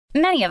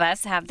Many of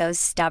us have those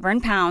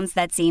stubborn pounds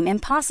that seem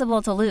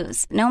impossible to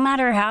lose, no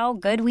matter how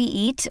good we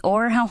eat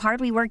or how hard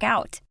we work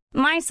out.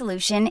 My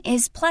solution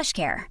is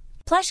PlushCare.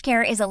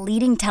 PlushCare is a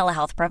leading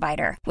telehealth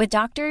provider with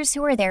doctors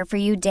who are there for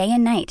you day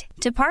and night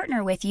to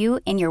partner with you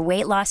in your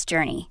weight loss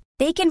journey.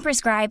 They can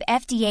prescribe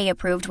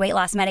FDA-approved weight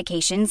loss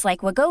medications like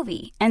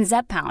Wegovy and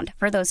Zepbound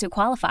for those who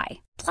qualify.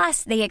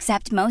 Plus, they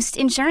accept most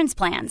insurance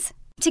plans.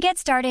 To get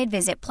started,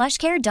 visit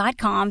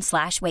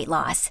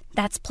plushcare.com/weightloss.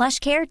 That's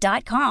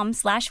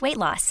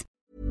plushcare.com/weightloss.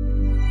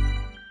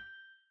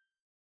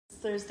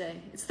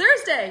 It's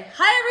Thursday.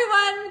 Hi,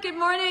 everyone. Good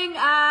morning.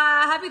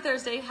 Happy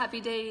Thursday.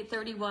 Happy day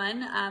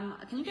 31.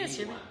 Can you guys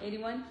 81. Hear me?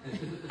 81?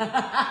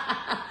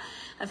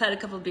 I've had a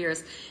couple of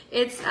beers.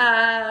 It's,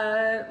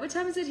 what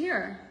time is it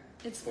here?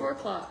 It's 4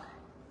 o'clock.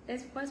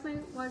 Why is my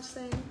watch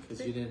saying?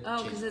 Because you didn't.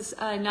 Oh, because it's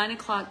 9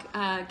 o'clock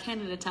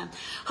Canada time.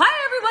 Hi,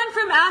 everyone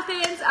from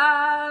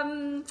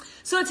Athens.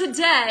 So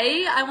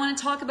today I want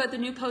to talk about the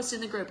new post in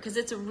the group because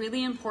it's a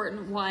really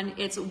important one.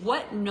 It's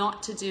what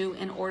not to do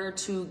in order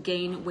to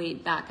gain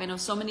weight back. I know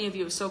so many of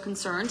you are so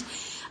concerned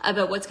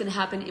about what's going to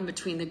happen in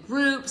between the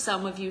group.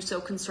 Some of you so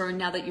concerned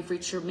now that you've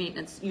reached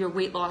your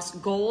weight loss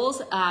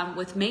goals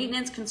with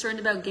maintenance, concerned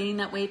about gaining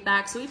that weight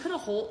back. So we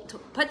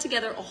put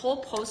together a whole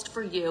post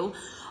for you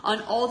on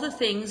all the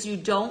things you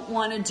don't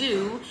want to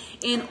do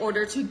in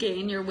order to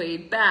gain your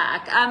weight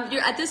back.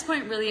 You're at this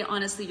point, really,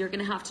 honestly, you're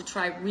going to have to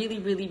try really,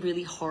 really,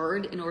 really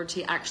hard in order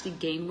to actually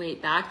gain weight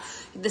back.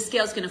 The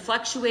scale's going to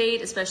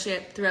fluctuate, especially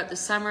throughout the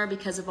summer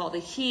because of all the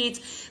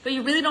heat, but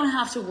you really don't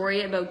have to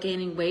worry about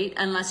gaining weight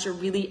unless you're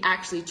really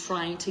actually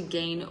trying to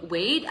gain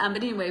weight. But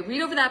anyway,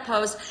 read over that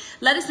post.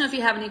 Let us know if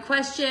you have any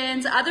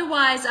questions.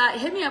 Otherwise,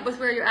 hit me up with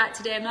where you're at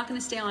today. I'm not going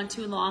to stay on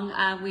too long.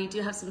 We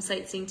do have some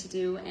sightseeing to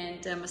do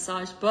and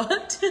massage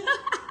booked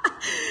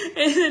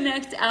in the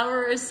next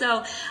hour or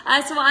so.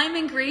 So I'm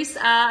in Greece.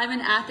 I'm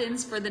in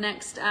Athens for the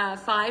next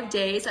 5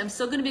 days. I'm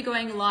still going to be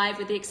going live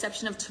with the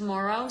exception of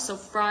tomorrow. So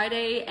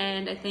Friday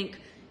and I think,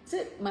 is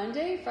it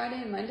Monday?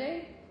 Friday and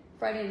Monday?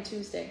 Friday and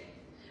Tuesday.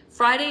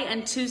 Friday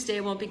and Tuesday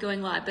I won't be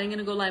going live, but I'm going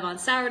to go live on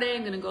Saturday.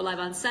 I'm going to go live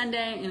on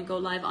Sunday. I'm going to go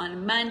live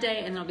on Monday,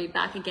 and then I'll be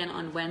back again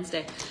on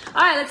Wednesday.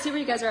 All right, let's see where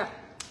you guys are at.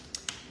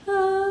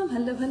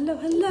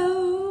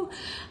 Hello.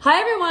 Hi,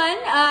 everyone.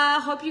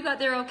 Hope you got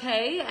there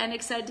okay and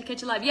excited to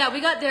catch you live. Yeah,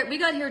 we got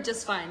here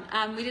just fine.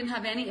 We didn't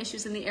have any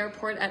issues in the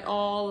airport at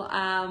all.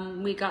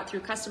 We got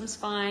through customs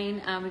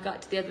fine. We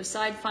got to the other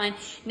side fine.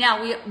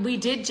 Now, we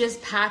did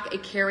just pack a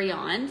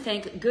carry-on,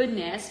 thank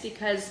goodness,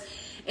 because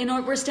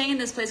we're staying in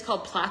this place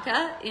called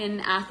Plaka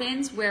in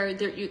Athens where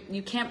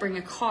you can't bring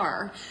a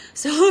car.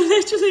 So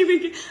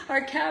literally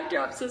our cab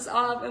drops us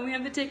off and we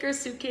have to take our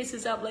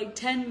suitcases up like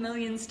 10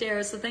 million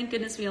stairs. So thank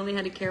goodness we only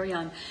had a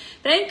carry-on.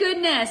 Thank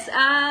goodness.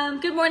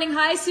 Good morning.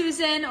 Hi,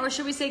 Susan. Or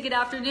should we say good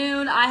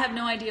afternoon? I have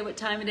no idea what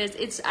time it is.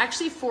 It's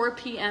actually 4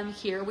 p.m.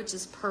 here, which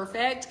is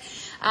perfect.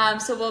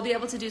 So we'll be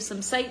able to do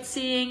some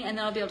sightseeing and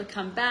then I'll be able to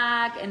come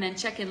back and then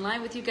check in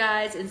line with you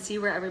guys and see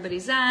where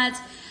everybody's at.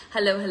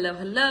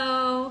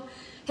 Hello.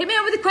 Hit me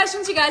up with the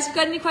questions, you guys. If you've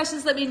got any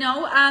questions, let me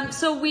know.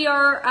 So we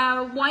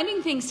are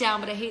winding things down,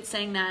 but I hate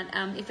saying that.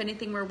 If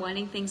anything, we're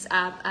winding things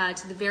up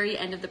to the very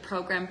end of the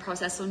program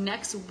process. So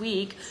next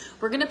week,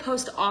 we're going to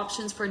post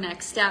options for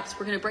next steps.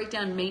 We're going to break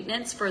down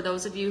maintenance for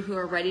those of you who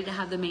are ready to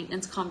have the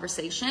maintenance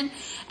conversation.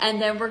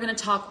 And then we're going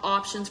to talk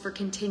options for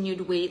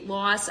continued weight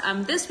loss.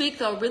 This week,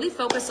 though, really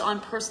focus on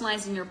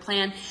personalizing your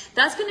plan.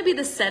 That's going to be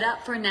the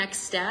setup for next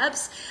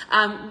steps.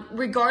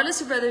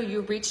 Regardless of whether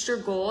you reached your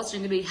goals,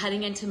 you're going to be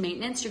heading into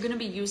maintenance, you're going to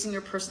be using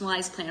your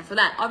personalized plan for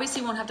that.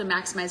 Obviously, you won't have to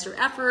maximize your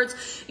efforts.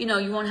 You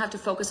won't have to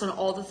focus on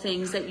all the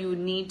things that you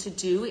need to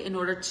do in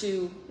order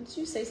to, did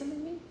you say something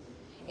to me?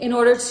 In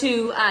order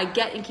to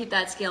get and keep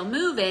that scale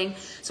moving.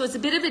 So it's a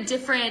bit of a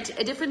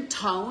different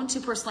tone to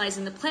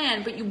personalizing the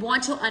plan, but you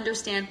want to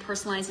understand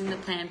personalizing the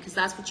plan because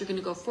that's what you're going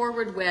to go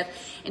forward with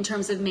in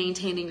terms of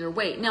maintaining your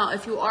weight. Now,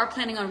 if you are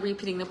planning on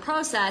repeating the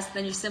process,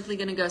 then you're simply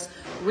going to go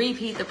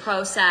repeat the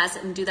process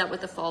and do that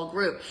with the fall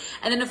group.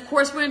 And then, of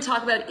course, we're going to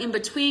talk about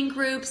in-between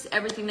groups,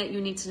 everything that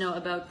you need to know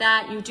about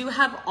that. You do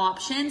have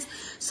options.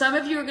 Some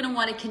of you are going to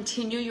want to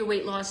continue your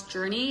weight loss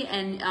journey,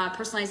 and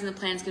personalizing the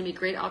plan is going to be a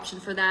great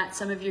option for that.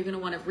 Some of you are going to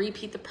want to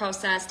repeat the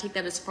process, take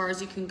that as far as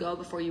you can go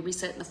before you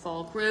reset in the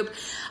fall group.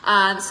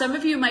 Some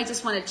of you might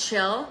just want to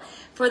chill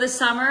for the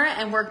summer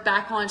and work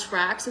back on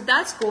track. So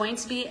that's going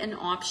to be an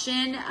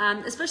option,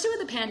 especially with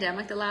the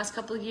pandemic the last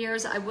couple of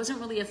years. I wasn't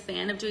really a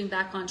fan of doing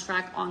back on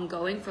track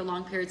ongoing for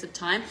long periods of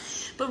time.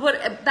 But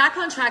what back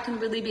on track can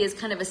really be is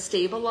kind of a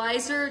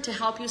stabilizer to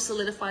help you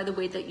solidify the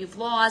weight that you've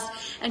lost.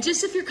 And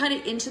just if you're kind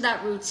of into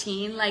that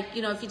routine, like,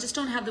 if you just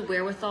don't have the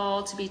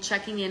wherewithal to be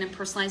checking in and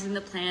personalizing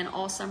the plan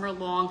all summer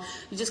long,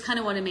 you just kind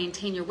of want to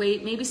maintain your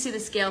weight, maybe see the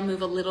scale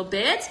move a little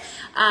bit,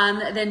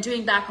 then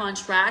doing back on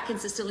track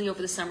consistently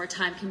over the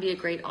summertime can be a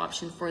great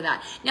option for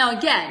that. Now,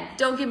 again,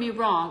 don't get me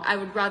wrong. I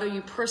would rather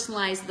you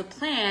personalize the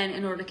plan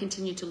in order to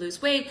continue to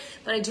lose weight,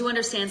 but I do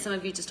understand some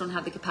of you just don't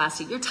have the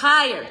capacity. You're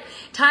tired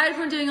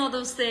from doing all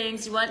those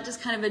things. You want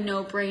just kind of a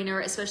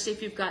no-brainer, especially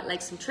if you've got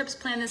like some trips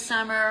planned this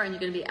summer and you're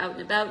going to be out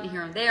and about and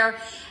here and there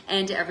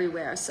and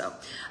everywhere. So,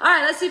 all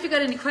right, let's see if you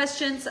got any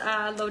questions.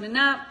 Loading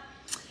up.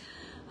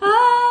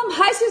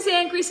 Hi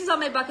Suzanne, Greece is on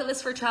my bucket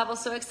list for travel.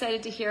 So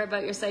excited to hear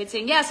about your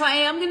sightseeing. Yeah, so I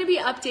am going to be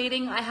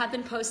updating. I have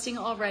been posting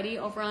already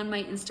over on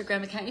my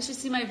Instagram account. You should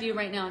see my view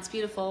right now. It's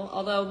beautiful.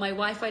 Although my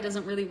Wi-Fi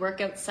doesn't really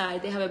work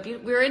outside. They have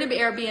we're in an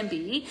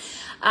Airbnb.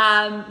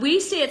 We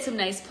stay at some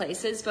nice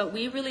places, but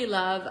we really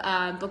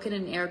love booking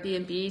an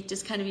Airbnb.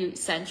 Just kind of be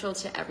central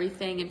to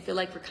everything and feel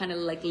like we're kind of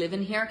like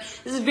living here.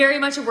 This is very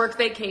much a work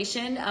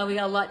vacation. We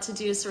got a lot to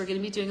do, so we're going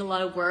to be doing a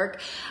lot of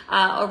work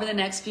over the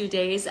next few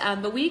days.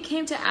 But we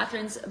came to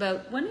Athens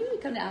about, when did we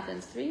come to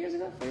Athens? 3 years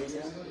ago? 4 years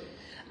ago?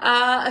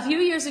 A few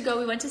years ago,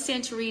 we went to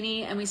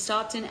Santorini and we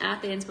stopped in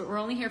Athens, but we're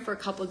only here for a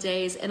couple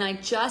days, and I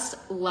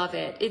just love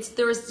it.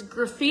 There was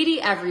graffiti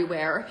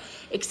everywhere,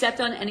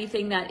 except on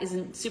anything that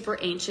isn't super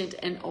ancient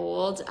and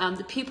old.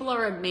 The people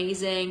are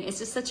amazing. It's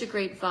just such a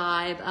great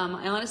vibe.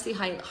 I honestly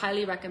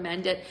highly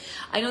recommend it.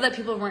 I know that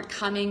people weren't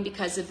coming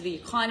because of the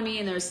economy,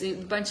 and there's a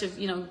bunch of,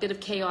 bit of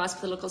chaos,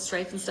 political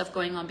strife and stuff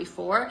going on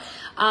before.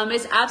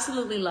 It's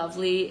absolutely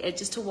lovely.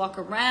 Just to walk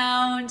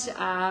around.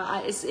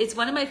 It's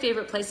one of my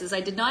favorite places.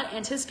 I did not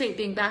anticipate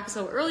being back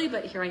so early,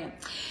 but here I am.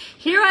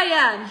 Here I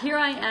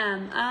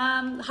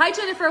am. Hi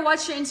Jennifer,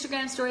 watch your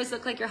Instagram stories.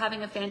 Look like you're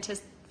having a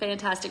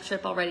fantastic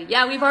trip already.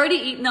 Yeah, we've already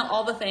eaten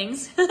all the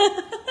things.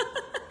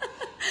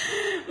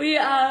 We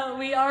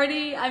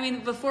already,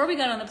 before we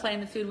got on the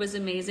plane, the food was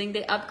amazing.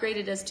 They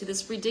upgraded us to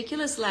this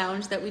ridiculous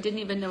lounge that we didn't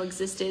even know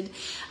existed.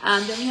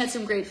 Then we had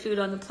some great food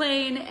on the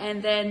plane,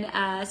 and then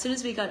as soon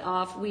as we got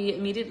off, we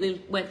immediately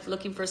went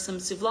looking for some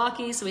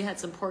souvlaki. So we had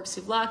some pork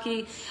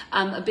souvlaki,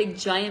 a big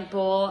giant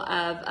bowl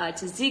of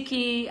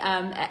tzatziki.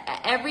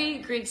 Every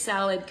Greek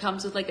salad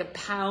comes with like a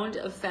pound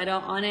of feta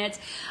on it.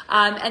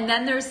 And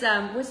then there's,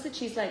 what's the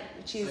cheese like?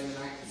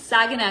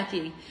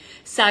 Saganaki.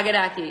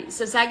 Saganaki.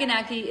 So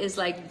Saganaki is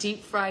like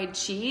deep fried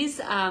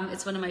cheese.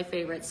 It's one of my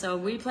favorites. So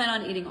we plan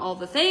on eating all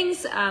the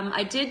things.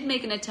 I did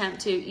make an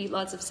attempt to eat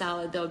lots of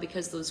salad though,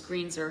 because those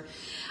greens are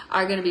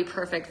going to be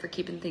perfect for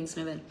keeping things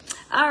moving.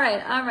 All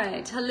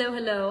right.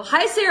 Hello.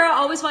 Hi Sarah,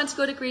 always wanted to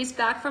go to Greece,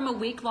 back from a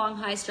week-long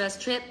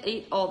high-stress trip,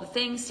 ate all the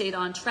things, stayed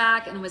on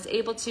track and was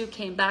able to,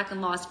 came back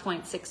and lost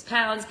 0.6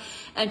 pounds.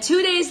 And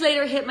 2 days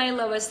later hit my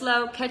lowest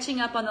low,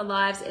 catching up on the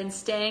lives and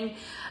staying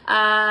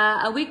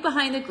a week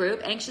behind the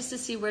group, anxious to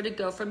see where to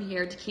go from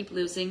here to keep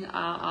losing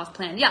off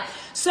plan. Yeah,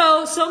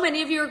 so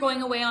many of you are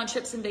going away on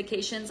trips and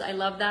vacations. I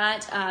love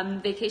that.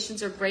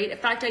 Vacations are great. In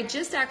fact, I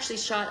just actually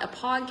shot a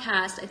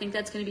podcast. I think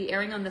that's going to be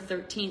airing on the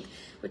 13th,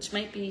 which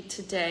might be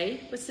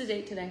today. What's the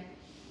date today?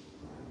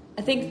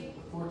 I think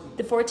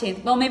the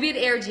 14th. Well, maybe it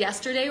aired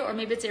yesterday, or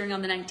maybe it's airing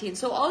on the 19th.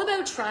 So all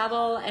about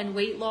travel and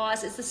weight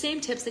loss. It's the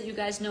same tips that you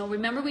guys know.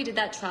 Remember, we did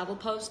that travel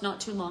post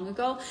not too long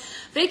ago.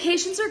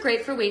 Vacations are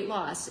great for weight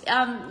loss.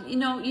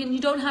 You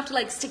don't have to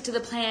like stick to the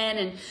plan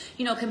and,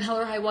 come hell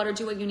or high water,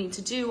 do what you need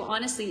to do.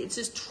 Honestly, it's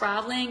just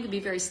traveling can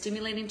be very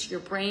stimulating to your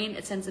brain.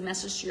 It sends a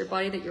message to your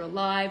body that you're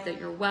alive, that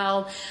you're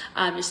well.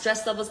 Your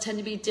stress levels tend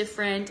to be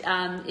different.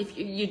 If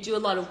you do a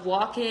lot of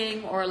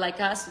walking, or like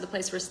us, the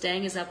place we're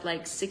staying is up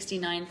like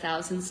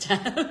 69,000 steps.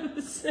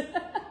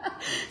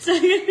 So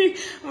I'm gonna be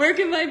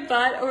working my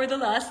butt over the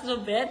last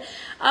little bit.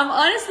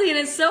 Honestly, and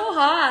it's so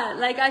hot.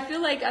 Like, I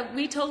feel like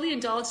we totally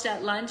indulged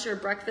at lunch or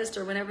breakfast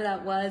or whenever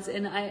that was,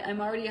 and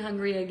I'm already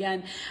hungry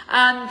again.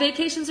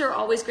 Vacations are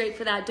always great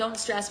for that. Don't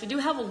stress. We do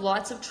have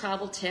lots of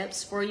travel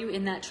tips for you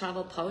in that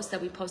travel post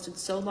that we posted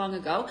so long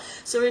ago.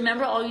 So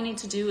remember, all you need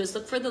to do is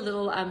look for the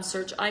little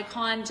search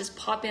icon, just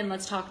pop in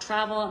Let's Talk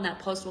Travel, and that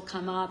post will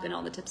come up and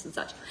all the tips and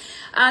such.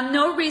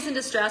 No reason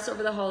to stress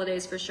over the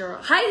holidays for sure.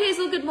 Hi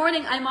Hazel, good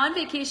morning. I'm on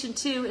vacation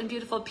too in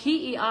beautiful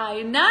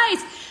PEI.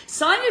 Nice.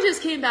 Sonia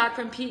just came back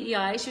from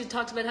PEI. She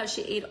talked about how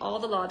she ate all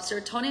the lobster.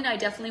 Tony and I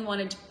definitely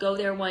wanted to go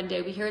there one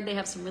day. We heard they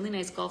have some really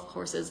nice golf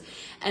courses,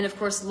 and of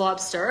course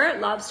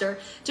lobster.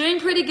 Doing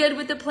pretty good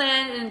with the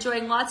plan and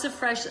enjoying lots of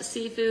fresh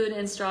seafood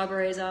and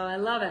strawberries. Oh, I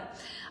love it.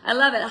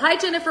 Hi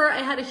Jennifer, I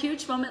had a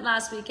huge moment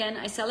last weekend.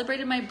 I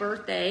celebrated my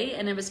birthday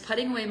and I was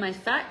putting away my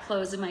fat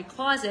clothes in my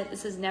closet.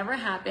 This has never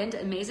happened.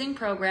 Amazing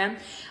program.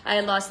 I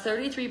had lost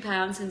 33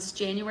 pounds since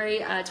January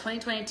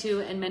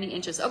 2022 and many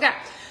inches. Okay,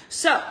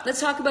 so let's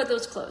talk about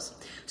those clothes.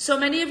 So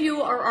many of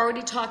you are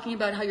already talking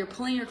about how you're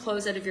pulling your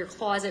clothes out of your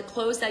closet,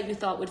 clothes that you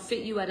thought would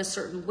fit you at a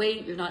certain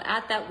weight. You're not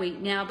at that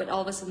weight now, but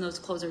all of a sudden those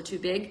clothes are too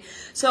big.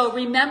 So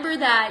remember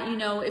that,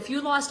 if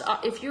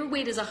your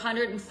weight is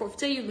 104,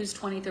 say you lose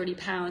 20, 30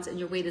 pounds and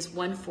your weight weight is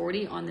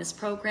 140 on this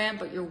program,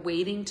 but you're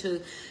waiting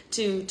to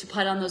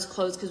put on those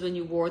clothes because when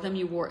you wore them,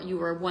 you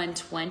were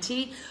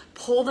 120.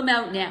 Pull them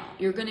out now.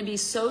 You're going to be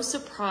so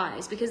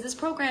surprised because this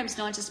program is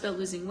not just about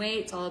losing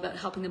weight. It's all about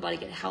helping the body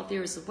get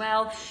healthier as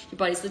well. Your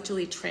body's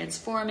literally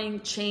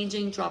transforming,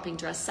 changing, dropping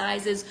dress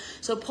sizes.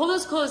 So pull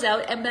those clothes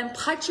out and then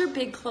put your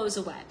big clothes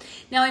away.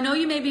 Now, I know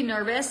you may be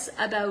nervous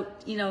about,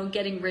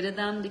 getting rid of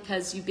them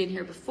because you've been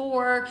here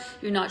before.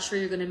 You're not sure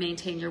you're going to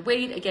maintain your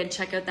weight. Again,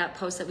 check out that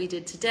post that we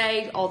did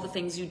today, all the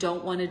things you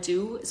don't want to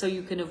do so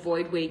you can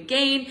avoid weight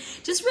gain.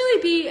 Just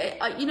really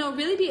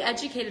be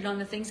educated on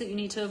the things that you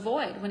need to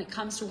avoid when it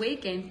comes to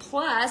weight gain,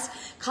 plus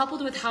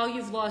coupled with how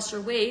you've lost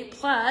your weight,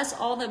 plus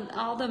all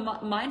the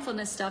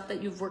mindfulness stuff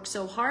that you've worked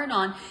so hard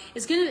on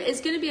is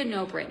gonna be a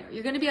no-brainer.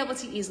 You're gonna be able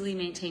to easily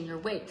maintain your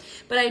weight.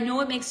 But I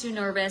know it makes you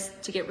nervous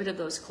to get rid of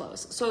those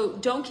clothes. So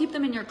don't keep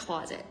them in your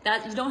closet.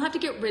 That you don't have to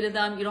get rid of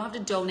them. You don't have to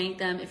donate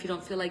them if you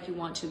don't feel like you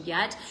want to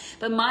yet.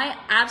 But my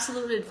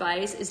absolute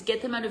advice is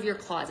get them out of your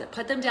closet.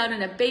 Put them down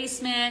in a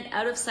basement,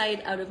 out of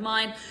sight, out of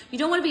mind. You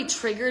don't want to be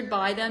triggered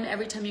by them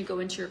every time you go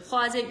into your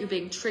closet. You're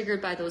being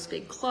triggered by those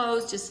big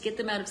clothes. Just get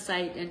them out of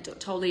sight and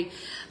totally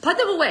put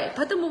them away.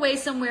 Put them away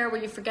somewhere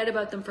where you forget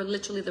about them for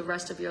literally the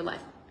rest of your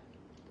life.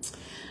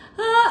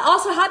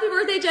 Also, happy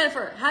birthday,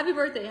 Jennifer. Happy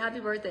birthday.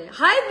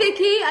 Hi,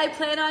 Vicky. I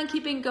plan on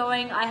keeping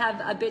going. I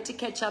have a bit to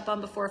catch up on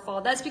before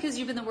fall. That's because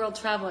you've been the world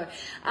traveler.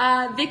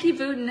 Vicky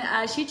Booten,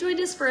 she joined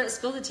us for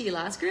Spill the Tea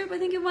last group, I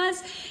think it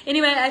was.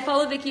 Anyway, I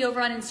follow Vicky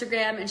over on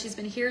Instagram, and she's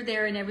been here,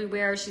 there, and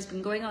everywhere. She's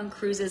been going on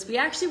cruises. We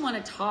actually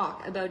want to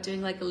talk about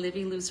doing like a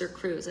Livy Loser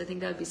cruise. I think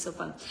that would be so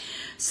fun.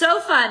 So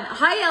fun.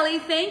 Hi, Ellie.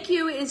 Thank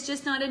you. It's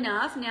just not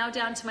enough. Now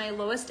down to my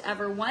lowest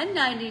ever,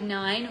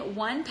 $1.99,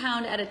 1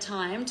 pound at a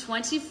time,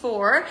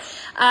 24.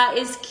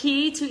 Is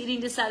key to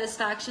eating to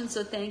satisfaction.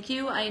 So thank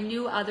you. I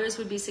knew others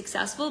would be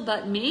successful,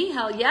 but me,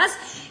 hell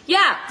yes.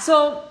 Yeah.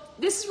 So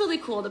this is really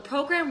cool. The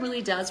program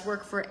really does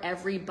work for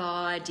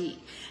everybody.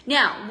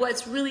 Now,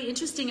 what's really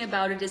interesting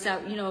about it is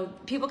that,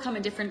 people come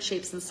in different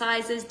shapes and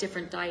sizes,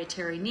 different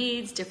dietary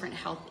needs, different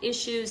health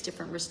issues,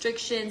 different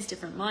restrictions,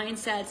 different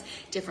mindsets,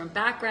 different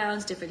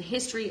backgrounds, different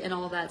history, and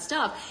all of that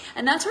stuff.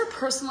 And that's where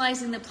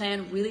personalizing the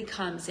plan really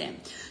comes in.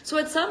 So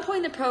at some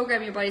point in the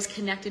program, your body's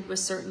connected with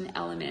certain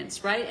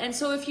elements, right? And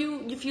so if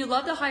you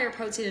love the higher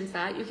protein and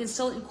fat, you can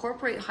still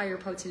incorporate higher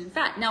protein and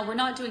fat. Now, we're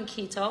not doing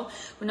keto.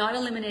 We're not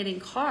eliminating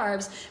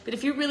carbs. But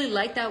if you really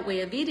like that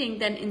way of eating,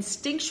 then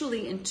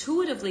instinctually,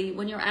 intuitively,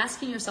 when you're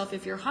asking yourself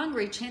if you're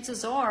hungry,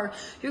 chances are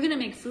you're going to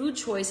make food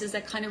choices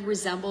that kind of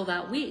resemble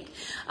that week.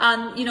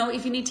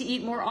 If you need to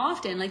eat more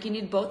often, like you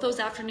need both those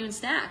afternoon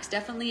snacks,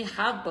 definitely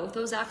have both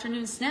those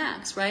afternoon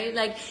snacks, right?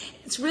 Like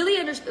it's really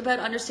about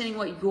understanding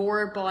what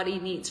your body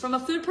needs. From a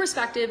food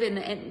perspective,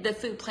 and the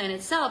food plan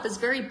itself is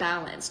very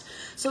balanced.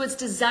 So it's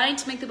designed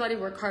to make the body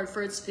work hard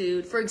for its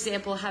food. For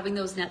example, having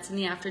those nuts in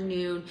the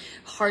afternoon,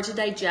 hard to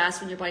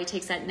digest when your body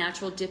takes that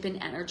natural dip in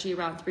energy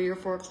around 3 or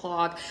 4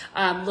 o'clock,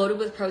 loaded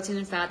with protein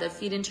and fat that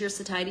feed into your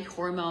satiety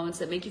hormones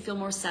that make you feel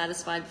more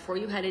satisfied before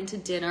you head into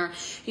dinner.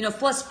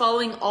 Plus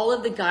following all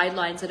of the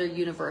guidelines that are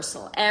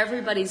universal.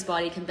 Everybody's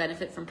body can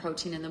benefit from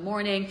protein in the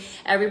morning.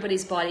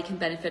 Everybody's body can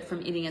benefit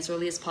from eating as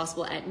early as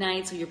possible at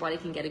night so your body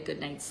can get a good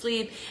night's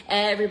sleep.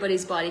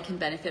 Everybody's body can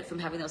benefit from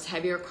having those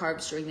heavier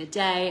carbs during the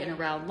day and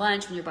around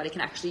lunch when your body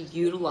can actually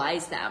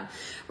utilize them,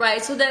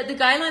 right? So the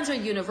guidelines are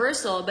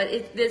universal, but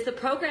the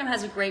program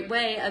has a great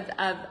way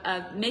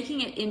of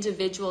making it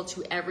individual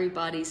to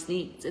everybody's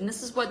needs. And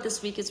this is what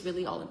this week is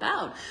really all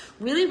about.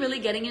 Really, really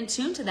getting in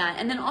tune to that.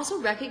 And then also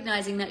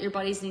recognizing that your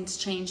body's needs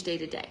change day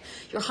to day.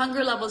 Your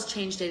hunger levels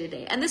change day to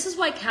day. And this is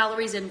why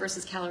calories in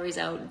versus calories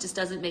out just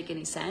doesn't make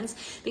any sense,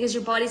 because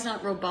your body's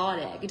not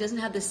robotic. It doesn't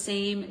have the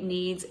same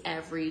needs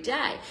every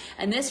day.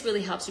 And this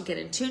really helps you get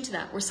in tune to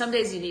that, where some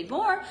days you need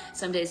more,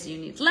 some days you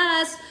need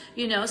less,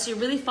 so you're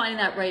really finding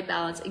that right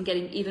balance and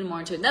getting even more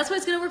into it. And that's why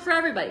it's going to work for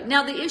everybody.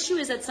 Now, the issue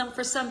is that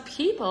for some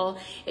people,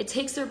 it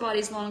takes their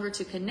bodies longer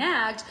to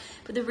connect,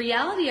 but the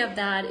reality of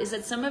that is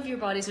that some of your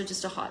bodies are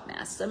just a hot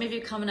mess. Some of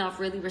you coming off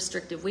really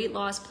restrictive weight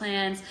loss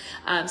plans,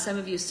 some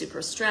of you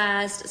super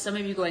stressed, some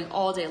of you going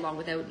all day long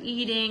without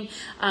eating,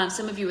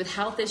 some of you with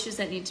health issues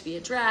that need to be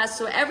addressed.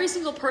 So every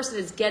single person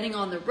is getting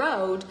on the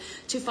road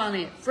to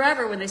Finally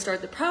Forever when they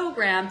start the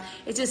program.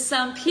 It's just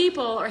some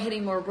people are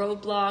hitting more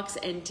roadblocks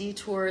and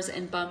detours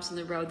and bumps in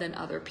the road than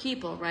other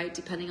people, right?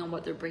 Depending on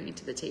what they're bringing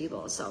to the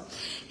table. So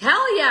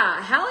hell yeah,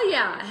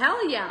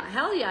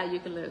 you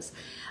can lose.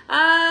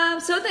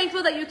 So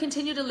thankful that you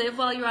continue to live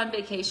while you're on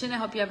vacation. I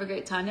hope you have a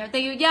great time there.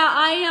 Thank you. Yeah,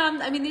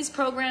 I mean, these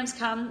programs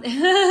come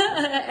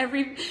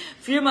every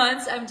few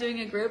months. I'm doing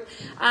a group.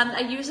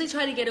 I usually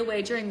try to get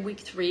away during week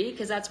 3,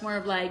 because that's more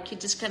of like, you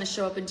just kind of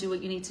show up and do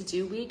what you need to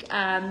do week.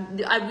 I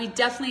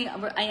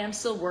am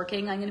still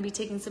working. I'm going to be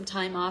taking some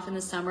time off in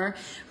the summer.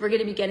 We're going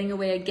to be getting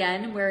away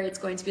again, where it's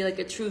going to be like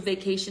a true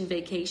vacation.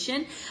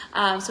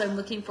 So I'm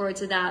looking forward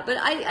to that. But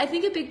I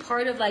think a big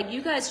part of, like,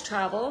 you guys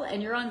travel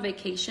and you're on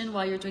vacation nutrition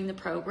while you're doing the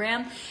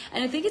program.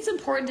 And I think it's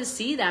important to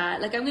see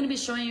that. Like, I'm going to be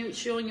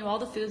showing you all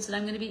the foods that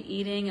I'm going to be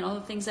eating and all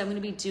the things I'm going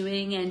to be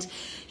doing. And,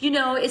 you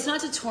know, it's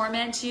not to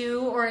torment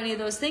you or any of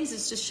those things.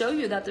 It's to show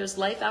you that there's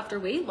life after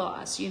weight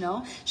loss, you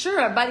know.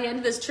 Sure, by the end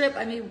of this trip,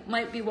 I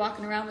might be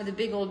walking around with a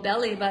big old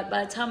belly, but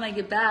by the time I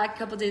get back, a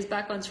couple days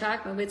back on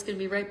track, my weight's going to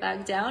be right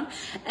back down.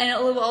 And it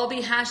will all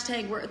be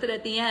hashtag worth it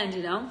at the end,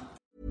 you know.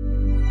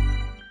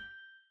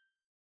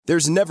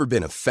 There's never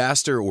been a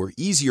faster or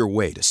easier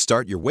way to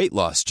start your weight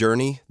loss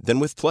journey than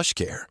with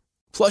PlushCare.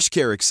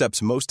 PlushCare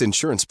accepts most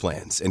insurance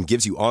plans and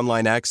gives you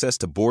online access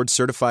to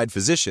board-certified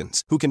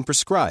physicians who can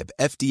prescribe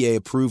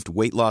FDA-approved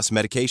weight loss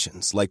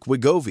medications like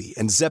Wegovy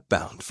and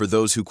Zepbound for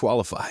those who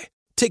qualify.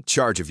 Take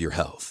charge of your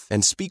health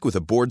and speak with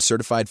a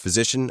board-certified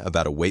physician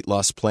about a weight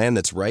loss plan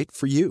that's right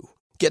for you.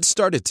 Get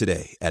started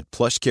today at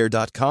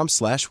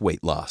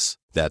plushcare.com/weight loss.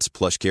 That's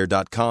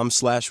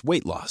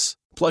plushcare.com/weight loss.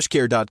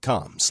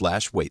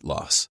 plushcare.com/weight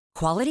loss.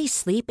 Quality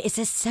sleep is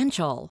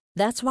essential.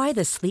 That's why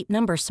the Sleep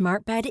Number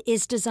Smart Bed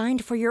is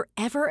designed for your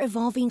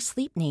ever-evolving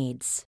sleep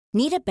needs.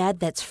 Need a bed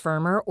that's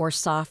firmer or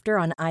softer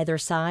on either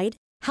side?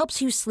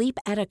 Helps you sleep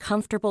at a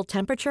comfortable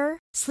temperature?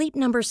 Sleep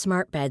Number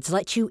Smart Beds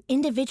let you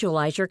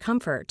individualize your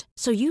comfort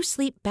so you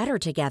sleep better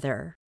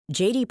together.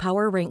 J.D.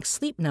 Power ranks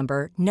Sleep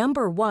Number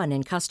number 1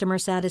 in customer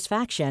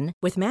satisfaction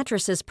with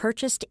mattresses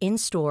purchased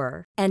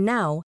in-store. And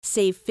now,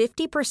 save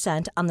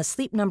 50% on the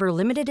Sleep Number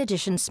Limited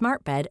Edition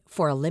Smart Bed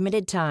for a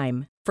limited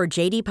time. For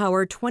J.D.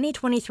 Power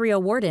 2023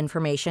 award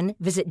information,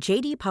 visit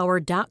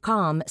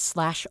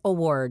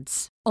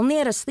jdpower.com/awards. Only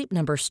at a Sleep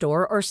Number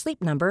store or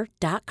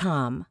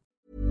sleepnumber.com.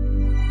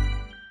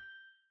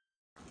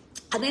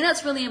 I think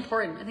that's really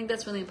important.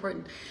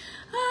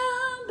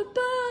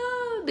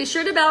 Be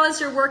sure to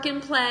balance your work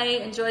and play.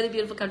 Enjoy the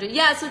beautiful country.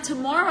 Yeah, so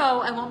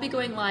tomorrow I won't be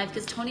going live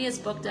because Tony has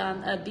booked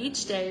a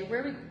beach day. Where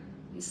are we?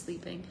 He's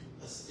sleeping.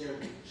 A stair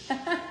beach.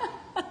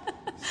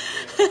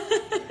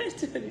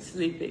 Tony's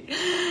sleeping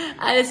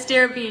at a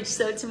stair beach.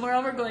 So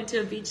tomorrow we're going to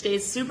a beach day.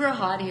 It's super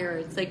hot here.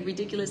 It's like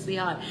ridiculously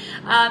hot.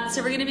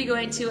 So we're going to be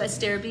going to a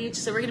stair beach.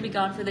 So we're going to be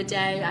gone for the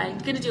day. I'm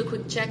going to do a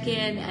quick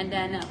check-in and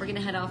then we're going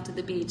to head off to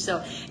the beach.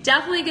 So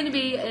definitely going to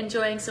be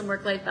enjoying some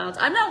work-life balance.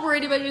 I'm not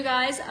worried about you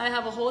guys. I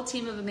have a whole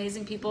team of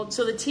amazing people.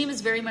 So the team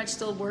is very much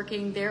still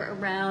working. They're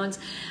around.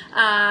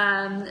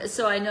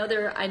 So I know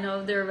they're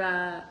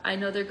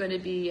going to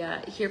be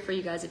here for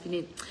you guys if you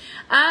need.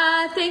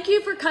 Thank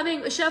you for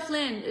coming. Chef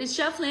Lynn. Is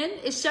Chef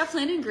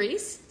Lynn in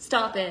Greece?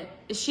 Stop it.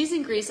 If she's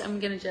in Greece,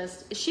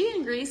 is she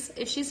in Greece?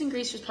 If she's in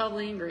Greece, she's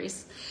probably in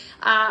Greece.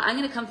 I'm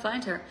going to come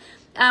find her.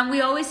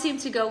 We always seem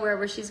to go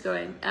wherever she's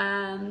going.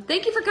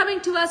 Thank you for coming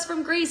to us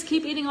from Greece.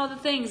 Keep eating all the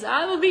things.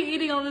 I will be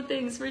eating all the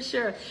things for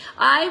sure.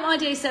 I'm on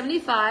day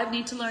 75.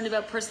 Need to learn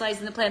about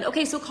personalizing the plan.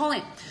 Okay, so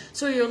Colin.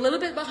 So you're a little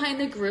bit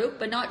behind the group,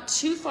 but not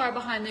too far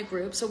behind the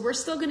group. So we're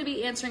still going to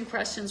be answering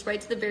questions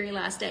right to the very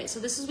last day. So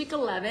this is week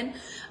 11.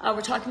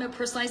 We're talking about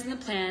personalizing the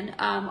plan.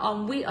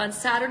 On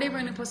Saturday, we're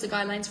going to post the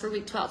guidelines for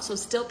week 12. So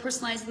still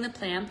personalizing the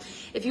plan.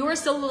 If you are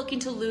still looking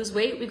to lose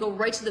weight, we go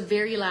right to the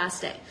very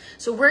last day.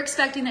 So we're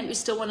expecting that you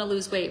still want to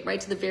lose weight right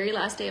to the very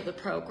last day of the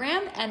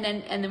program, and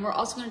then we're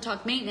also going to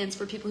talk maintenance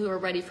for people who are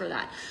ready for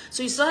that.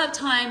 So you still have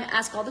time.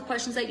 Ask all the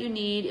questions that you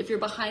need. If you're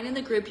behind in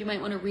the group, you might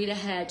want to read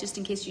ahead just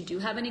in case you do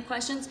have any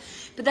questions.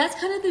 But that's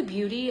kind of the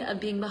beauty of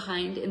being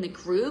behind in the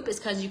group, is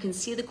because you can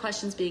see the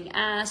questions being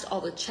asked. All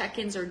the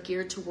check-ins are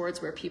geared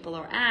towards where people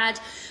are at,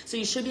 so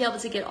you should be able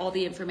to get all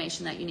the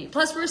information that you need.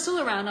 Plus, we're still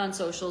around on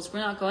socials.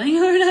 We're not going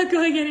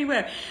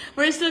anywhere.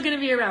 We're still going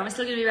to be around.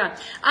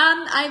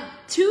 I have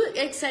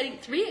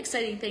three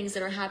exciting things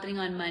that are happening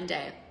on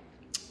Monday.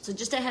 So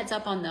just a heads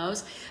up on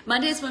those.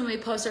 Monday is when we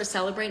post our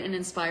Celebrate and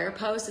Inspire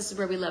post. This is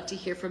where we love to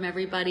hear from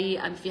everybody.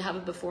 If you have a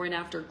before and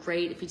after,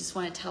 great. If you just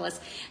want to tell us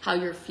how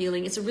you're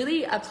feeling, it's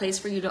really a place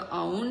for you to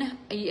own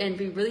and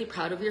be really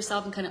proud of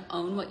yourself and kind of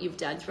own what you've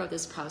done throughout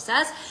this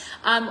process.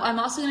 I'm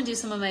also going to do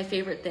some of my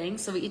favorite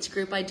things. So each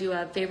group I do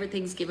a favorite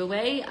things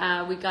giveaway.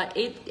 We got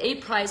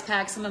eight prize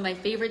packs, some of my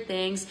favorite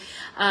things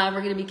we're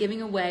going to be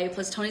giving away.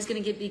 Plus Tony's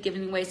going to be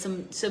giving away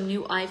some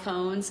new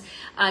iPhones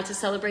to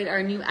celebrate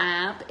our new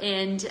app.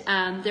 And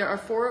there are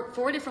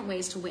four different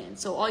ways to win.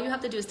 So all you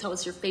have to do is tell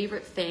us your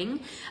favorite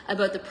thing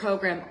about the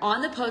program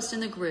on the post in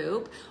the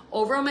group,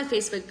 over on my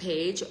Facebook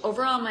page,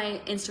 over on my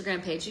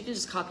Instagram page. You can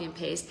just copy and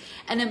paste.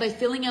 And then by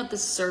filling out the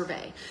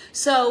survey.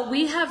 So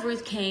we have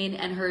Ruth Kane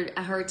and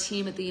her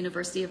team at the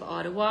University of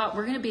Ottawa.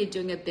 We're going to be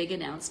doing a big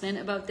announcement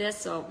about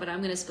this, but I'm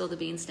going to spill the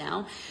beans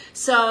now.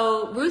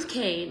 So Ruth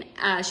Kane,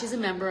 she's a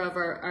member of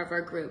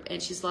our group,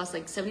 and she's lost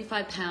like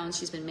 75 pounds.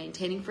 She's been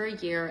maintaining for a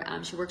year.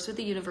 She works with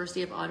the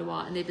University of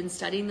Ottawa, and they've been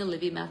studying the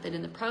Livy method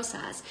in the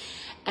process.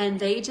 And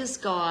they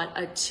just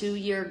got a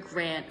 2-year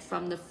grant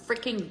from the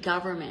freaking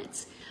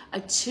government. A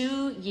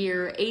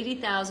 2-year,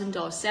 $80,000,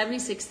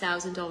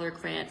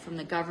 $76,000 grant from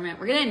the government.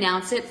 We're going to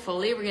announce it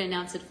fully. From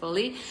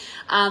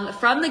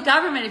the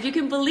government, if you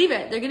can believe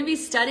it. They're going to be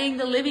studying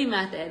the Livy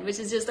method, which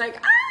is just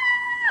like,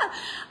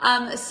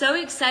 So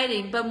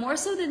exciting. But more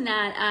so than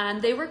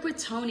that, they work with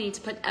Tony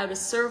to put out a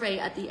survey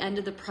at the end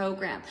of the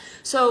program.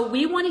 So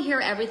we want to hear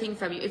everything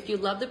from you. If you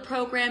love the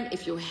program,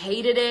 if you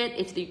hated it,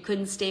 if you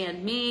couldn't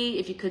stand me,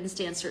 if you couldn't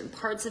stand certain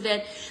parts of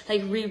it,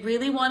 like we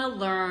really want to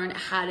learn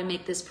how to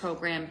make this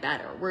program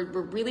better. We're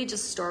really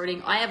just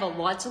starting. I have a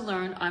lot to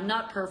learn. I'm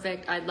not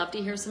perfect. I'd love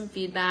to hear some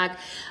feedback.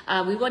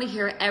 We want to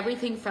hear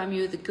everything from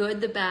you, the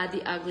good, the bad,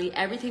 the ugly,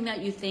 everything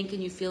that you think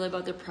and you feel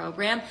about the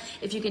program.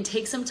 If you can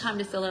take some time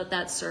to fill out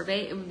that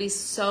survey, it would be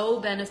so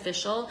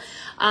beneficial.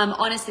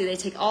 Honestly, they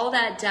take all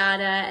that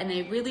data and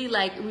we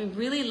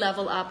really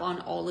level up on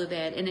all of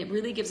it, and it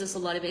really gives us a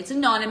lot of it. It's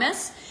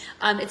anonymous.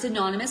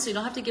 So you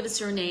don't have to give us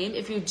your name.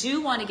 If you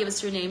do want to give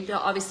us your name,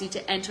 obviously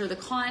to enter the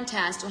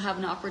contest, you'll have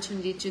an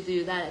opportunity to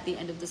do that at the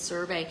end of the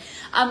survey.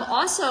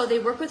 Also, they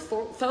work with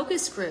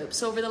focus groups.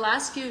 So over the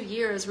last few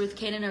years, Ruth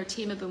Kane and our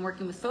team have been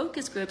working with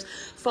focus groups,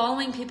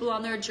 following people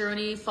on their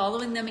journey,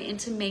 following them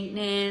into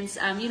maintenance.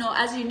 As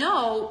you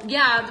know,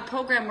 the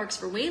program works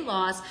for weight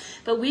loss,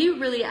 but we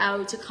really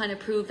out to kind of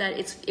prove that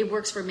it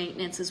works for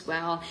maintenance as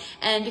well.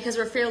 And because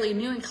we're fairly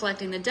new in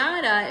collecting the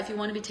data, if you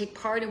want to take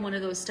part in one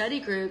of those study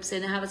groups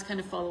and have us kind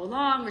of follow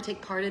along or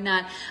take part in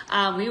that,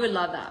 we would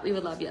love that. We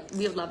would love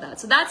that.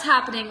 So that's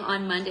happening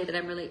on Monday that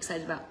I'm really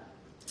excited about.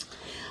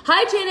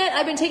 Hi Janet,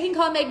 I've been taking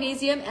cod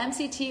magnesium,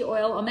 MCT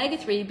oil,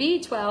 omega-3,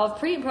 B12,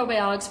 pre and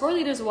probiotics, 4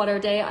 liters of water a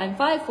day. I'm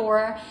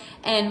 5'4"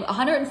 and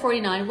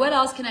 149. What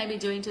else can I be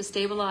doing to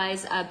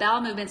stabilize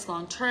bowel movements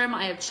long term?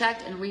 I have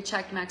checked and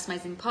rechecked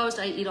maximizing post.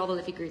 I eat all the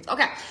leafy greens.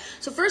 Okay,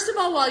 so first of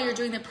all, while you're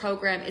doing the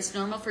program, it's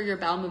normal for your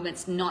bowel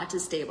movements not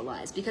to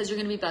stabilize because you're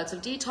going to be bouts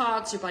of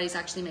detox. Your body's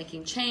actually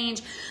making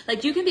change.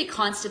 Like you can be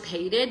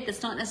constipated.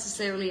 That's not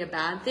necessarily a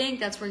bad thing.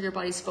 That's where your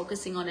body's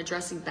focusing on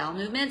addressing bowel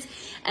movements,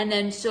 and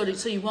then so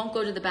you won't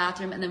go to the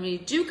bathroom, and then when you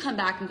do come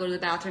back and go to the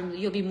bathroom,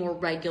 you'll be more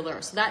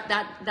regular. So that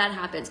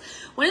happens.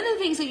 One of the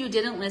things that you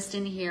didn't list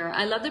in here,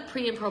 I love the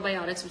pre and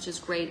probiotics, which is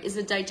great, is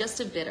the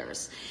digestive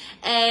bitters.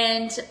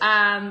 And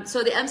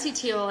so the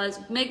MCT oil is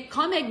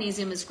cod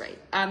magnesium is great,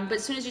 but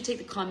as soon as you take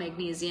the cod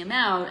magnesium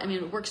out,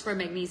 it works for a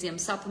magnesium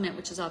supplement,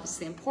 which is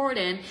obviously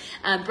important.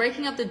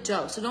 Breaking up the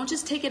dose, so don't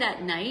just take it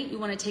at night. You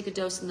want to take a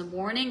dose in the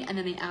morning and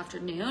then the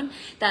afternoon.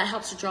 That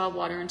helps to draw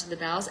water into the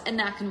bowels, and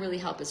that can really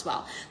help as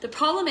well. The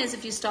problem is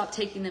if you stop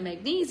taking the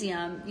magnesium,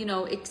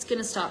 it's going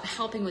to stop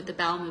helping with the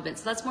bowel movement.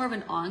 So that's more of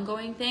an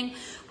ongoing thing.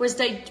 Whereas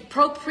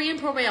pre and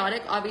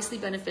probiotic, obviously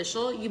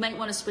beneficial. You might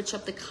want to switch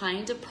up the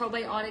kind of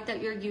probiotic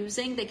that you're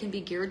using. They can be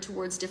geared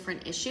towards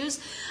different issues.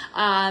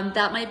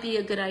 That might be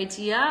a good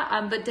idea.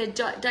 But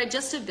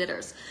digestive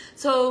bitters.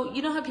 So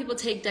you know how people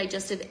take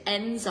digestive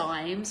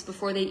enzymes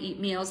before they eat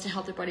meals to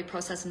help their body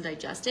process and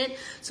digest it?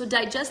 So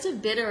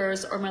digestive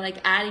bitters are more like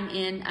adding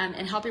in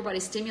and help your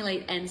body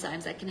stimulate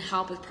enzymes that can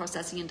help with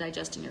processing and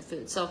digesting your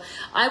food. So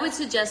I would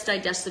suggest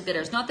digestive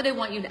bitters. Not that I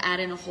want you to add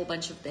in a whole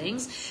bunch of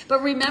things,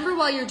 but remember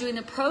while you're doing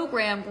the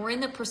program, we're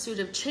in the pursuit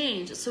of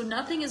change. So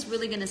nothing is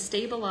really going to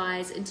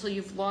stabilize until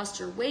you've lost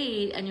your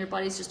weight and your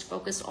body's just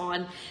focused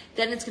on,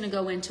 then it's going to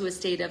go into a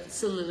state of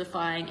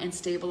solidifying and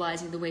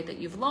stabilizing the weight that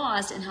you've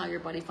lost and how your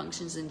body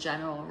functions in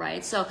general,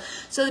 right? So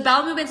the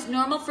bowel movements,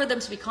 normal for them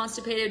to be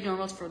constipated,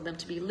 normal for them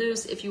to be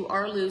loose. If you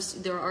are loose,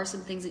 there are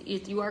some things that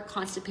if you are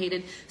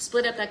constipated,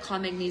 split up that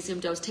cod magnesium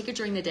dose, take it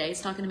during the day.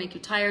 It's not going to make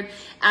you tired.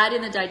 Add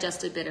in the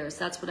digestive bitters.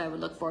 That's what I would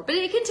look for. But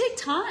it can take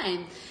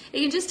time.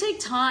 It can just take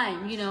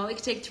time. It can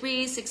take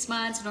 3-6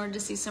 months in order to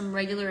see some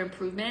regular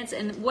improvements.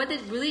 And what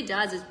it really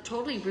does is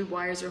totally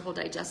rewires your whole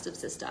digestive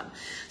system.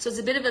 So it's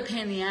a bit of a pain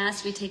in the ass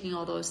to be taking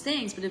all those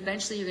things, but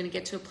eventually you're going to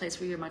get to a place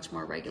where you're much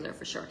more regular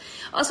for sure.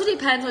 Also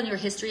depends on your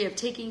history of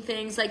taking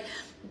things like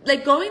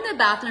going to the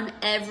bathroom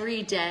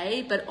every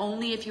day, but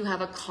only if you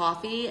have a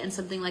coffee and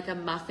something like a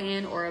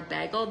muffin or a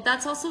bagel.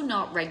 That's also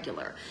not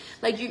regular.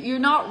 You're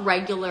not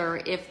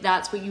regular if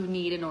that's what you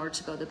need in order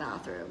to go to the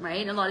bathroom,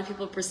 right? And a lot of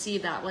people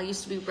perceive that. Well, I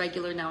used to be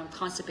regular, now I'm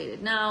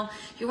constipated. No,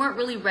 you weren't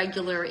really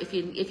regular. If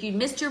you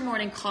missed your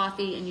morning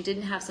coffee and you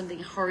didn't have something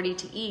hearty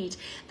to eat,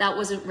 that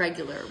wasn't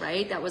regular,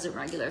 right? That wasn't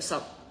regular.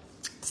 So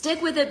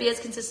stick with it, be as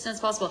consistent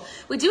as possible.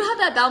 We do have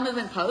that bowel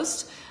movement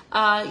post.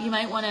 You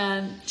might want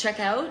to check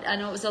out. I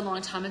know it was a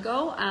long time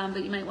ago,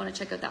 but you might want to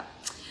check out that.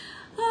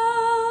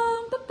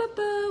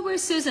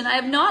 Where's Susan? I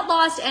have not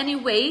lost any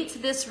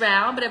weight this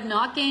round, but I've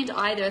not gained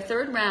either.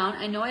 Third round.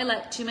 I know I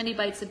let too many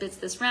bites of bits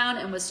this round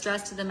and was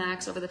stressed to the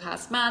max over the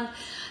past month.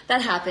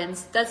 That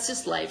happens. That's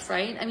just life,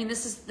 right?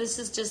 This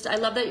is just, I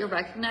love that you're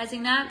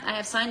recognizing that. I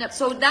have signed up.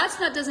 So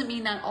doesn't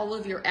mean that all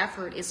of your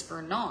effort is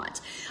for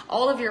naught.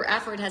 All of your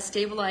effort has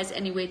stabilized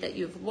any weight that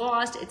you've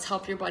lost. It's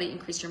helped your body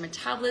increase your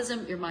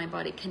metabolism, your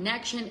mind-body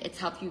connection. It's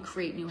helped you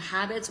create new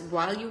habits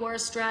while you are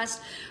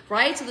stressed,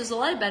 right? So there's a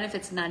lot of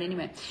benefits in that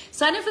anyway.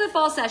 Sign up for the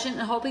fall session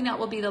and hoping hoping that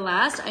will be the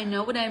last. I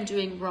know what I'm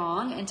doing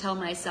wrong and tell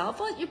myself,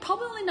 well, you're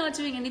probably not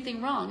doing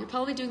anything wrong. You're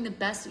probably doing the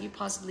best that you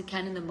possibly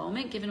can in the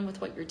moment, given with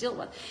what you're dealing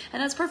with.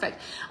 And that's perfect.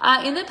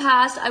 In the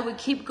past, I would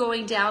keep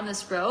going down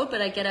this road, but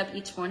I get up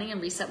each morning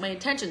and reset my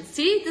intentions.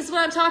 See, this is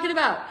what I'm talking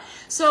about.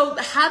 So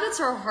habits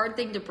are a hard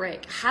thing to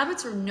break.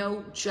 Habits are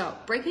no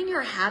joke. Breaking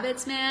your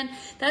habits, man,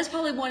 that is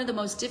probably one of the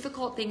most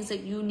difficult things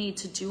that you need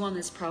to do on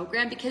this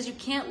program, because you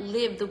can't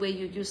live the way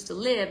you used to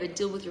live and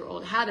deal with your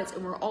old habits,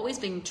 and we're always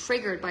being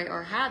triggered by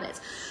our habits.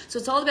 So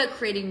it's all about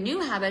creating new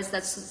habits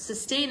that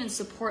sustain and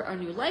support our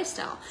new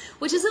lifestyle,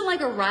 which isn't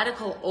like a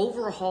radical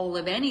overhaul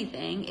of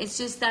anything. It's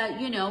just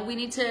that, you know, we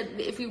need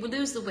to, if we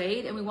lose the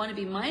weight and we want to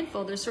be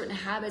mindful, there's certain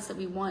habits that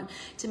we want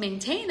to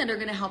maintain that are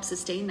going to help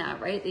sustain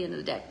that, right, at the end of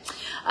the day.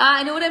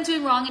 I know what I'm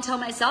doing wrong and tell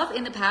myself.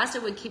 In the past, I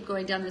would keep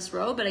going down this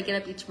road, but I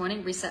get up each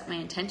morning, reset my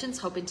intentions,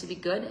 hoping to be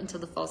good until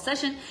the fall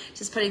session.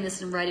 Just putting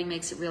this in writing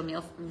makes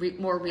it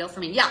more real for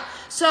me. Yeah,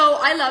 so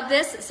I love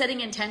this,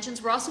 setting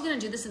intentions. We're also going to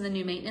do this in the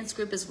new maintenance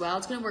group as well.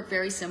 It's going to work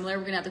very similar.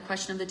 We're going to have the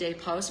question of the day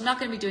post. I'm not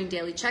going to be doing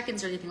daily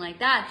check-ins or anything like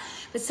that,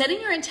 but setting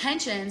your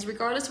intentions,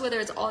 regardless of whether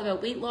it's all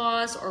about weight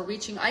loss or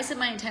reaching, I set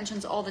my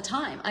intentions all the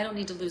time. I don't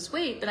need to lose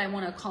weight, but I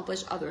want to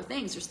accomplish other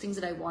things. There's things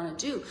that I want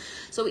to do.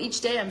 So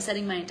each day I'm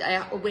setting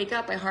I wake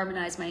up, I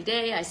harmonize my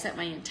day, I set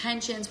my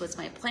intentions. What's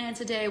my plan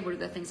today? What are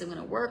the things I'm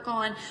going to work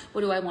on?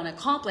 What do I want to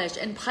accomplish?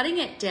 And putting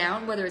it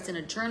down, whether it's in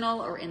a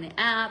journal or in the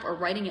app or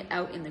writing it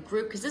out in the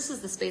group, because this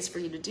is the space for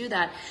you to do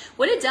that.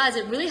 What it does,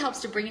 it really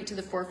helps to bring it to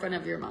the forefront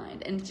of your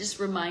mind and just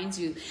reminds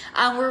you.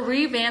 We're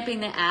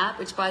revamping the app,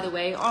 which, by the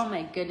way, oh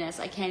my goodness,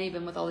 I can't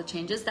even with all the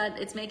changes that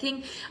it's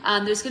making.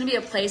 There's going to be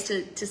a place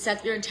to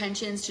set your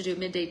intentions, to do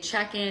midday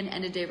check-in,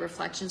 end of day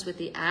reflections with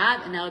the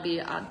app, and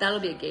that'll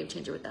be a game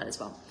changer with that as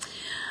well.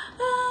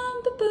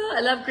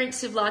 I love Greek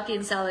souvlaki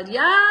and salad.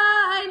 Yeah,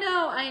 I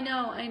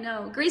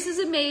know. Greece is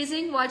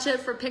amazing. Watch out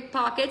for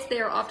pickpockets.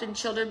 They are often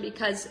children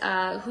because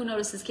who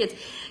notices kids?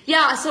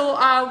 Yeah,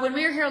 so when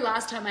we were here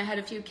last time, I had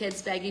a few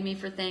kids begging me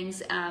for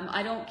things.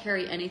 I don't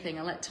carry anything.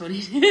 I let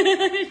Tony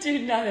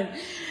do nothing.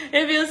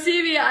 If you'll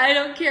see me, I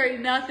don't carry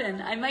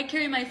nothing. I might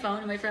carry my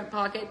phone in my front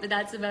pocket, but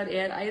that's about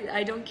it.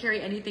 I don't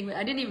carry anything.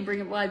 I didn't even bring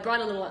it. Well, I brought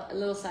a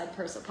little side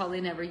purse. I'll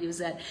probably never use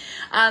it.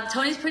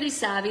 Tony's pretty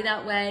savvy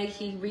that way.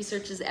 He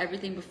researches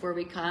everything before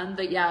we come,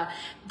 but yeah,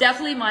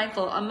 definitely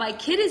mindful. My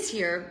kid is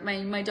here.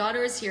 My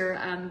daughter is here.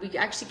 We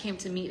actually came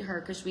to meet her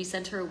because we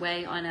sent her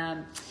away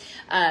on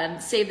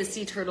Save the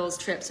Sea Turtles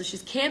trip. So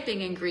she's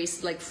camping in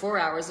Greece, like 4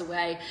 hours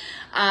away.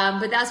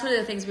 But that's one of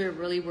the things we were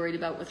really worried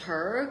about with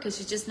her, because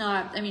she's just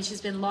not, I mean,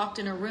 she's been locked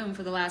in her room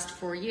for the last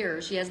 4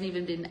 years. She hasn't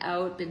even been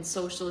out, been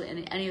social,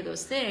 and any of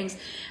those things.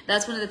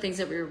 That's one of the things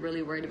that we were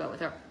really worried about with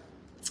her.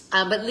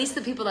 But at least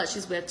the people that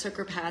she's with took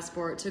her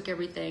passport, took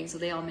everything, so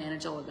they all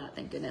manage all of that,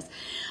 thank goodness.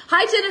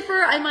 Hi,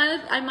 Jennifer.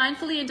 I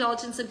mindfully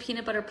indulged in some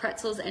peanut butter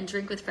pretzels and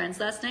drink with friends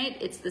last night.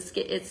 Is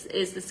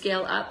the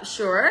scale up?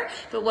 Sure.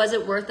 But was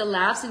it worth the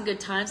laughs and good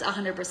times?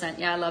 100%.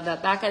 Yeah, I love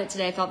that. Back at it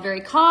today. I felt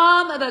very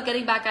calm about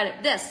getting back at it.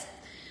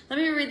 Let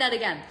me read that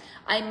again.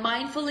 I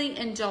mindfully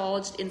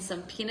indulged in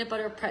some peanut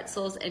butter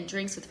pretzels and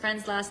drinks with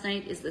friends last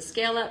night. Is the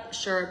scale up?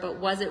 Sure. But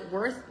was it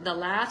worth the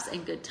laughs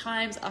and good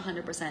times?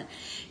 100%.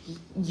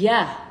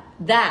 Yeah,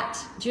 that.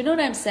 Do you know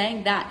what I'm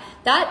saying?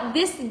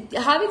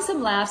 Having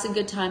some laughs and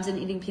good times and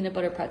eating peanut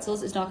butter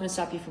pretzels is not going to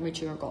stop you from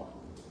reaching your goal.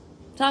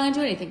 It's not going to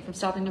do anything from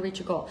stopping to reach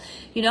your goal.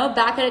 You know,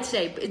 back at it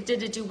today.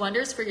 Did it do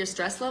wonders for your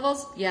stress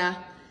levels? Yeah.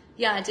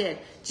 Yeah, it did.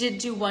 Did it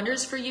do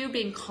wonders for you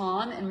being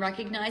calm and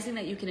recognizing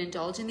that you can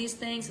indulge in these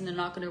things and they're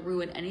not going to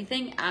ruin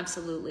anything?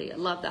 Absolutely. I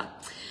love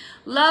that.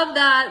 Love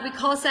that. We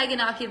call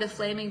Saganaki the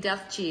flaming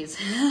death cheese.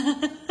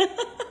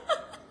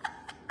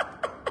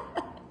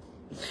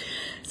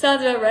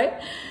 Sounds about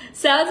right.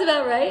 Sounds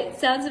about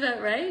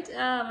right.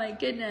 Oh my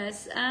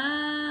goodness.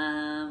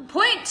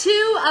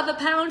 0.2 of a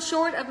pound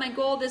short of my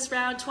goal this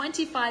round.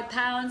 25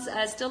 pounds.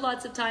 Still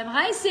lots of time.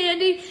 Hi,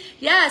 Sandy.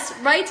 Yes,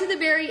 right to the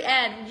very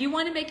end. You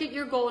want to make it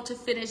your goal to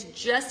finish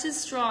just as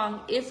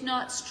strong, if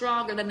not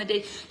stronger than the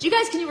day. Do you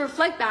guys, can you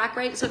reflect back,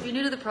 right? So if you're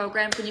new to the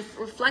program, can you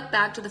reflect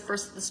back to the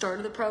start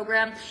of the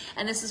program?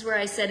 And this is where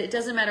I said, it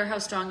doesn't matter how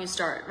strong you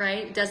start,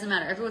 right? It doesn't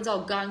matter. Everyone's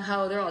all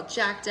gung-ho. They're all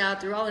jacked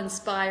up. They're all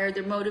inspired.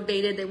 They're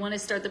motivated. They want to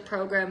start the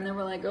program. And then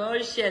we're like, oh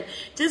shit,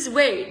 just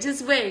wait.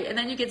 And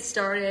then you get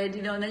started,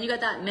 you know, and then you got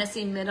that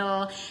messy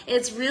middle.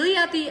 It's really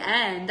at the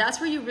end.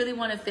 That's where you really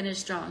want to finish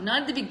strong.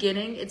 Not at the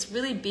beginning. It's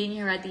really being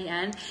here at the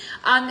end.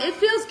 It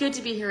feels good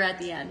to be here at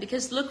the end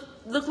because look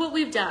what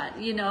we've done,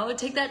 you know.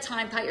 Take that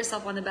time, pat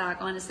yourself on the back,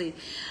 honestly.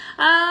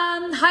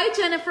 Hi,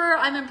 Jennifer.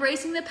 I'm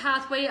embracing the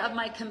pathway of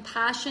my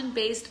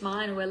compassion-based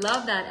mind. Oh, I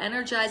love that.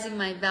 Energizing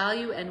my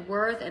value and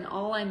worth and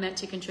all I'm meant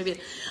to contribute.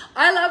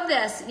 I love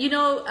this. You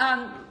know,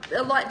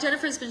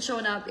 Jennifer's been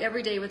showing up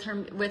every day with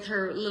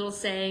her little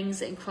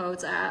sayings and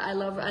quotes. I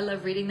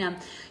love reading them.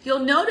 You'll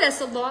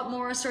notice a lot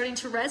more starting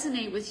to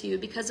resonate with you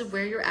because of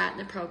where you're at in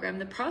the program,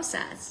 the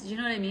process. You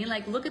know what I mean?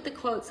 Like, look at the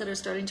quotes that are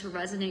starting to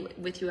resonate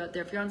with you out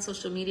there. If you're on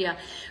social media,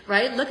 area,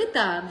 right? Look at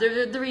them.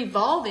 They're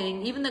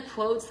evolving. Even the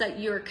quotes that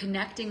you're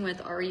connecting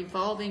with are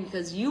evolving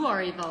because you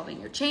are evolving.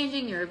 You're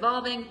changing, you're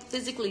evolving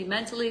physically,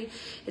 mentally.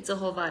 It's a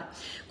whole vibe.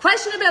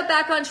 Question about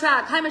back on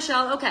track. Hi,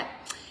 Michelle. Okay.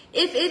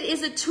 If it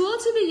is a tool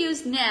to be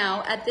used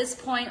now at this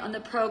point on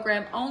the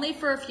program only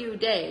for a few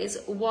days,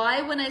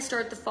 why when I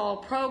start the fall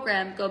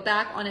program go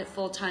back on it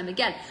full time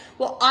again?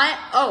 Well,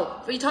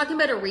 are you talking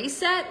about a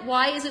reset?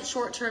 Why is it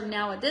short term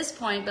now at this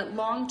point, but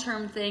long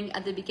term thing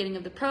at the beginning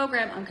of the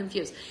program? I'm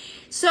confused.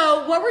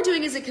 So what we're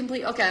doing is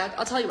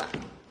I'll tell you what.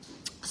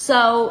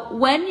 So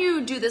when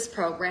you do this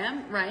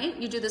program, right,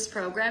 you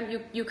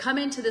come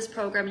into this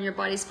program and your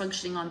body's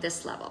functioning on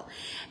this level.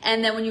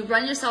 And then when you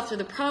run yourself through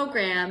the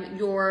program,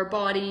 your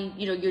body,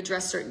 you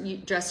address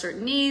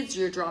certain needs,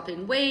 you're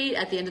dropping weight.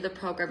 At the end of the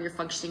program, you're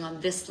functioning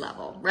on this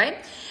level,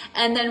 right?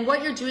 And then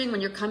what you're doing when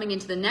you're coming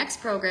into the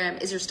next program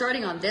is you're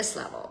starting on this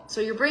level.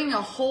 So you're bringing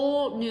a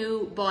whole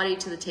new body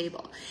to the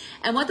table.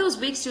 And what those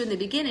weeks do in the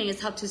beginning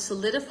is help to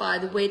solidify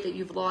the weight that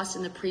you've lost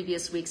in the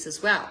previous weeks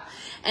as well.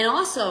 And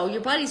also,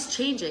 your body's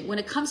changing. When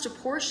it comes to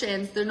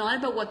portions, they're not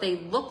about what they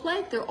look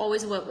like, they're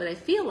always about what they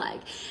feel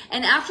like.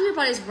 And after your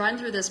body's run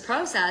through this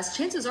process,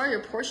 chances are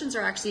your portions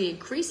are actually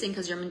increasing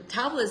because your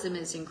metabolism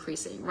is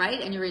increasing, right?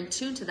 And you're in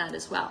tune to that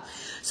as well.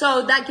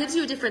 So that gives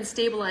you a different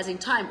stabilizing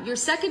time. Your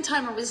second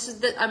time,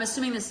 I'm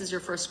assuming this is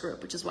your first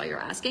group, which is why you're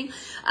asking.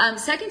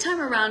 Second time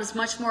around is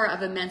much more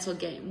of a mental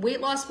game.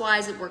 Weight loss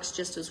wise, it works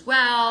just as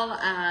well.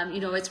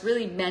 It's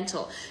really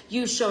mental.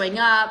 You showing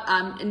up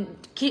and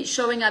keep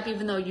showing up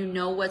even though you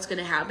know what's going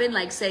to happen.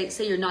 Like say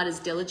you're not as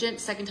diligent.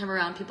 Second time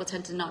around, people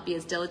tend to not be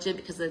as diligent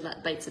because they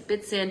let bites of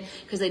bits in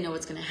because they know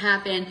what's going to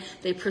happen.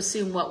 They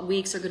presume what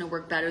weeks are going to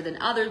work better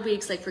than other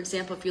weeks. Like for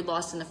example, if you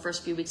lost in the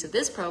first few weeks of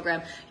this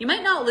program, you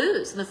might not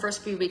lose in the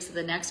first few weeks of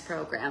the next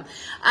program.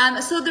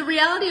 So the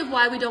reality of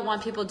why we don't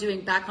want people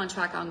doing back on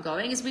track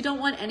ongoing is we don't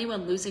want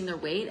anyone losing their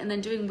weight and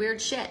then doing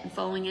weird shit and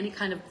following any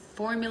kind of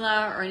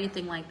formula or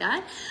anything like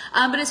that.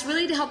 But it's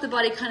really to help the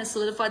body kind of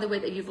solidify the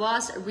weight that you've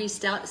lost,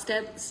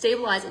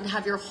 stabilize, and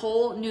have your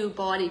whole new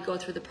body go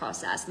through the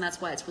process. And that's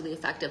why it's really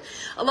effective.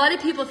 A lot of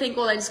people think,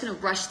 well, I'm just going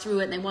to rush through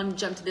it and they want to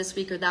jump to this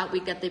week or that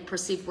week that they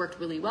perceive worked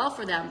really well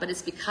for them. But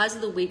it's because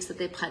of the weeks that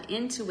they put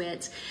into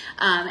it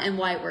and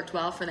why it worked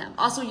well for them.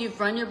 Also, you've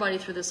run your body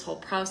through this whole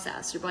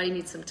process. Your body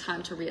needs some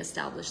time to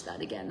reestablish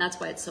that again. That's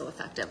why it's so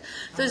effective.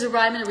 So there's a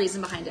rhyme and a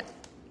reason behind it.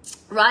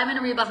 Rhyme and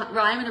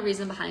a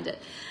reason behind it.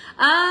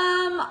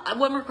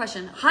 One more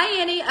question.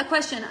 Hi, Annie. A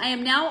question. I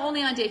am now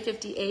only on day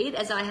 58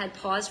 as I had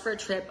paused for a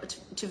trip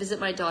to visit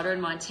my daughter in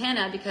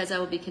Montana because I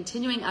will be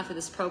continuing after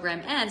this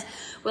program ends.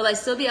 Will I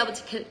still be able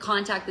to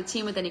contact the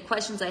team with any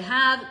questions I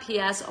have?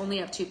 P.S.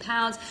 Only up 2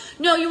 pounds.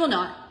 No, you will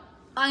not.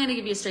 I'm going to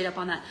give you a straight up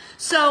on that.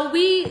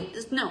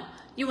 No.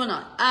 You will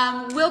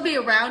not. We'll be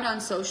around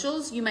on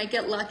socials. You might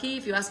get lucky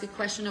if you ask a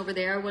question over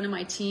there. One of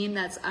my team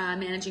that's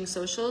managing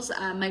socials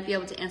might be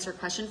able to answer a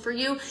question for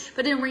you.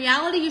 But in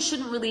reality,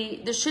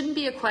 there shouldn't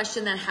be a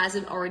question that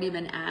hasn't already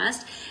been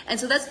asked. And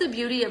so that's the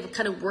beauty of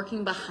kind of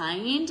working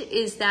behind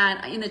is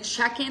that in the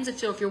check-ins,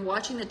 if you're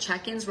watching the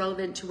check-ins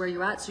relevant to where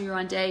you're at, so you're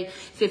on day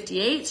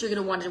 58, so you're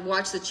going to want to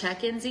watch the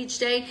check-ins each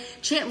day.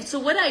 So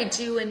what I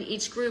do in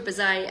each group is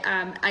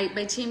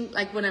my team,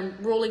 like when I'm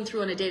rolling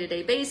through on a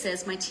day-to-day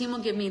basis, my team will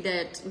give me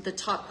the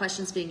top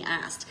questions being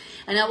asked,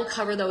 and I will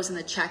cover those in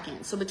the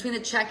check-in. So between the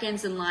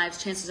check-ins and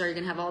lives, chances are you're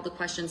going to have all the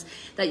questions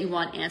that you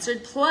want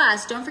answered.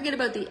 Plus, don't forget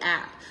about the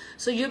app.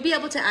 So you'll be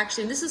able to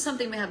actually, and this is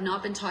something we have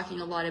not been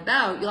talking a lot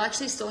about, you'll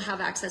actually still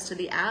have access to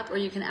the app, or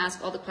you can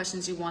ask all the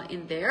questions you want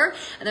in there.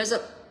 And there's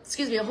a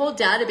whole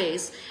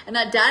database, and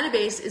that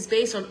database is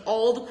based on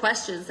all the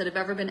questions that have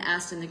ever been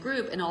asked in the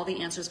group and all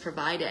the answers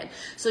provided.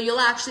 So you'll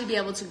actually be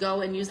able to go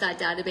and use that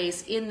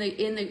database in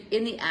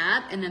the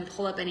app and then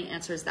pull up any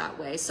answers that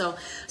way. So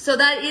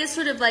that is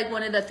sort of like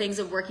one of the things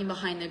of working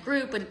behind the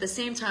group, but at the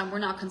same time, we're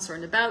not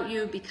concerned about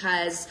you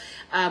because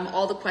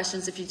all the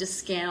questions, if you just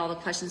scan all the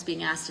questions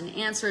being asked and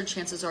answered,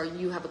 chances are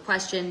you have a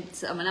question,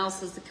 someone else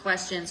has the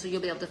question, so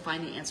you'll be able to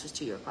find the answers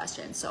to your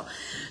question. So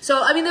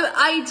I mean,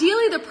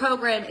 ideally the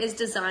program is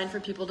designed for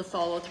people to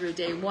follow through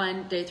day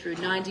 1, day through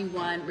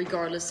 91,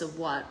 regardless of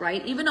what,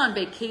 right? Even on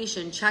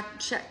vacation,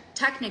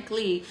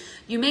 technically,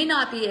 you may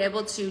not be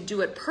able to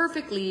do it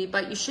perfectly,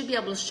 but you should be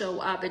able to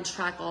show up and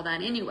track all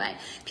that anyway.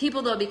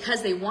 People, though,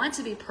 because they want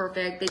to be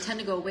perfect, they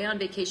tend to go away on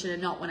vacation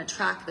and not want to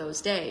track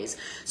those days.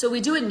 So we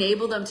do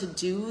enable them to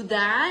do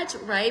that,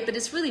 right? But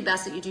it's really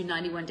best that you do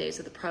 91 days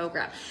of the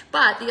program.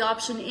 But the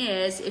option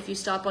is, if you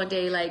stop on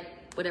day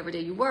whatever day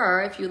you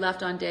were, if you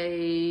left on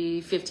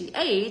day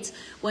 58,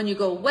 when you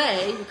go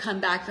away, you come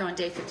back here on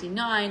day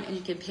 59 and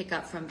you can pick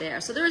up from there.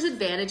 So there's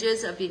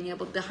advantages of being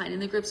able to behind in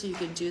the group so you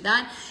can do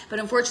that. But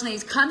unfortunately,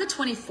 come the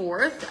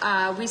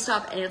 24th, we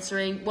stop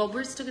answering. Well,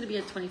 we're still going to be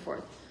at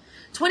 24th.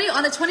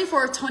 On the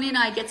 24th, Tony and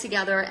I get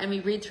together and we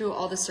read through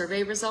all the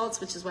survey results,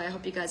 which is why I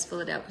hope you guys fill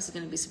it out because it's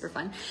going to be super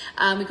fun.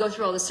 We go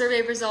through all the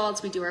survey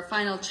results, we do our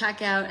final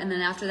checkout, and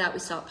then after that we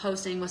stop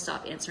posting, we'll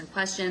stop answering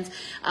questions.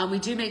 We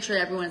do make sure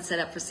that everyone's set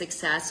up for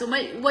success. So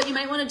what you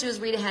might want to do is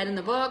read ahead in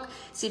the book,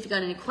 see if you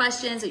got any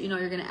questions that you know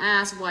you're going to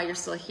ask, why you're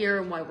still here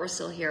and why we're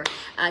still here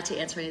to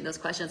answer any of those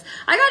questions.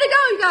 I gotta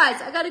go, you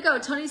guys. I gotta go.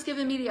 Tony's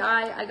giving me the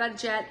eye. I got a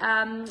jet.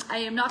 I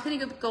am not going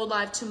to go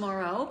live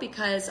tomorrow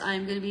because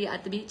I'm going to be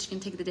at the beach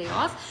and take the day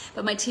off.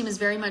 But my team is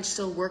very much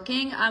still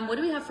working. What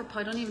do we have for post?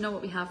 I don't even know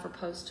what we have for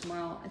post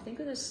tomorrow. I think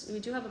we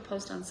do have a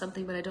post on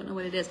something, but I don't know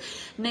what it is.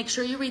 Make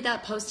sure you read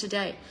that post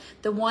today.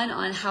 The one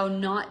on how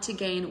not to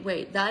gain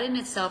weight. That in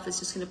itself is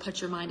just going to put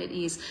your mind at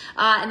ease.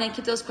 And then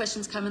keep those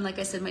questions coming. Like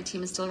I said, my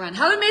team is still around.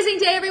 Have an amazing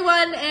day,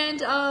 everyone.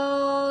 And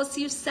I'll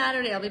see you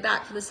Saturday. I'll be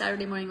back for the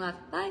Saturday morning live.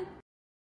 Bye.